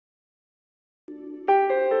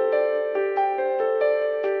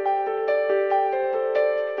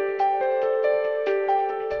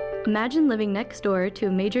Imagine living next door to a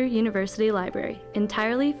major university library,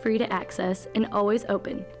 entirely free to access and always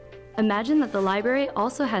open. Imagine that the library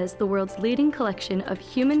also has the world's leading collection of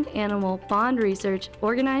human-animal bond research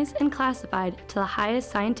organized and classified to the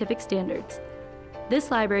highest scientific standards. This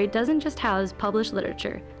library doesn't just house published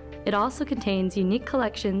literature. It also contains unique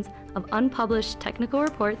collections of unpublished technical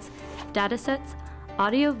reports, datasets,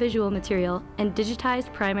 audio-visual material, and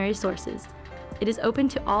digitized primary sources. It is open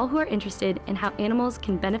to all who are interested in how animals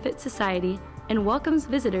can benefit society and welcomes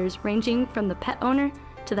visitors ranging from the pet owner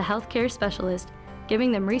to the healthcare specialist,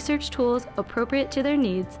 giving them research tools appropriate to their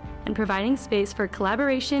needs and providing space for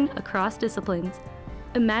collaboration across disciplines.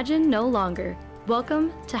 Imagine no longer.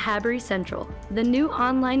 Welcome to HABRI Central, the new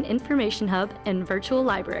online information hub and virtual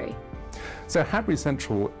library. So HABRI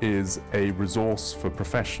Central is a resource for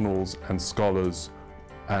professionals and scholars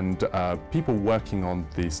and people working on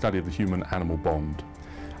the study of the human-animal bond.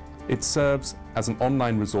 It serves as an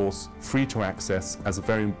online resource, free to access, as a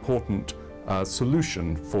very important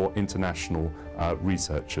solution for international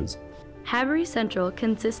researchers. HABRI Central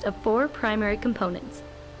consists of 4 primary components: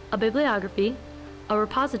 a bibliography, a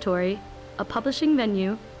repository, a publishing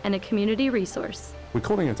venue, and a community resource. We're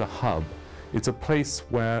calling it a hub. It's a place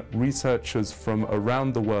where researchers from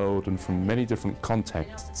around the world and from many different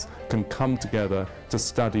contexts can come together to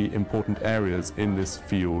study important areas in this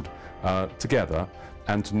field together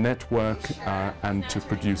and to network and to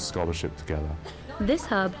produce scholarship together. This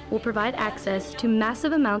hub will provide access to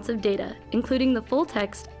massive amounts of data, including the full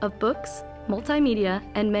text of books, multimedia,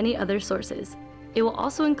 and many other sources. It will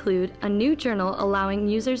also include a new journal allowing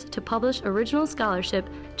users to publish original scholarship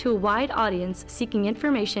to a wide audience seeking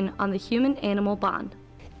information on the human-animal bond.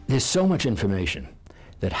 There's so much information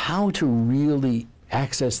that how to really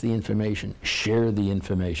access the information, share the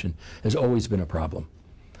information, has always been a problem.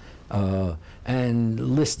 And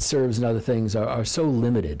listservs and other things are so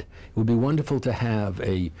limited. It would be wonderful to have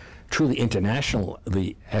a truly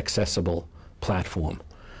internationally accessible platform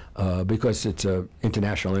because it's an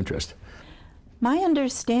international interest. My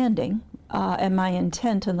understanding and my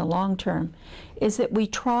intent in the long term is that we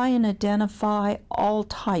try and identify all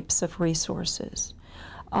types of resources,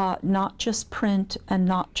 not just print and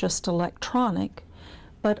not just electronic,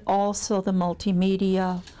 but also the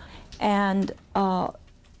multimedia and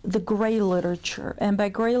the gray literature. And by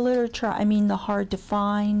gray literature, I mean the hard to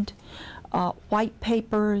find, white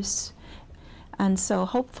papers. And so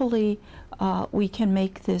hopefully we can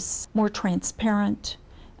make this more transparent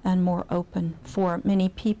and more open for many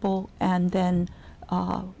people, and then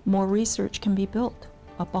more research can be built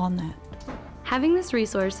upon that. Having this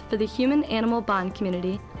resource for the human-animal bond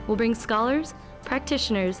community will bring scholars,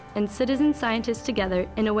 practitioners, and citizen scientists together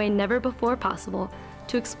in a way never before possible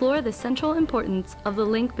to explore the central importance of the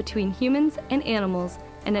link between humans and animals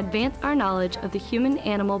and advance our knowledge of the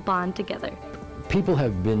human-animal bond together. People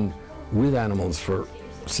have been with animals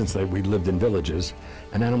since we lived in villages,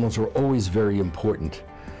 and animals were always very important.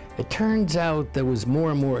 It turns out there was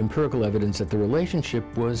more and more empirical evidence that the relationship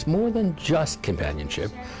was more than just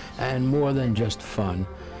companionship and more than just fun.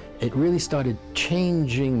 It really started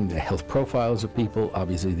changing the health profiles of people.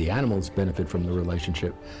 Obviously, the animals benefit from the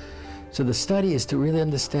relationship. So the study is to really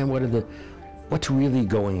understand what's really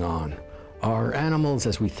going on. Are animals,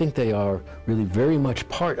 as we think they are, really very much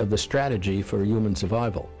part of the strategy for human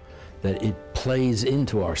survival? That it plays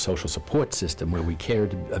into our social support system where we care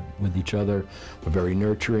with each other, we're very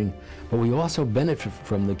nurturing, but we also benefit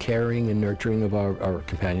from the caring and nurturing of our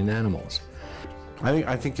companion animals.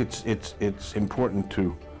 I think it's important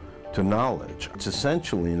to knowledge. It's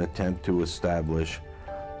essentially an attempt to establish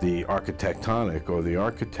the architectonic or the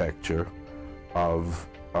architecture of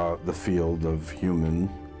the field of human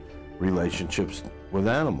relationships with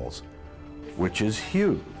animals, which is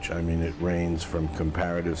huge. I mean, it ranges from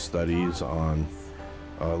comparative studies on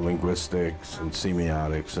linguistics and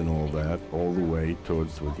semiotics and all that, all the way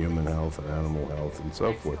towards with human health and animal health and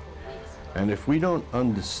so forth. And if we don't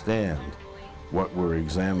understand what we're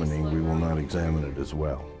examining, we will not examine it as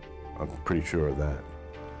well. I'm pretty sure of that.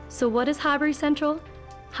 So what is HABRI Central?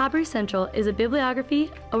 HABRI Central is a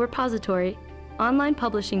bibliography, a repository, online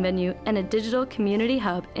publishing venue, and a digital community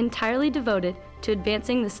hub entirely devoted to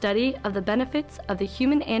advancing the study of the benefits of the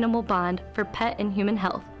human-animal bond for pet and human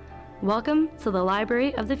health. Welcome to the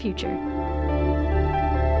Library of the Future.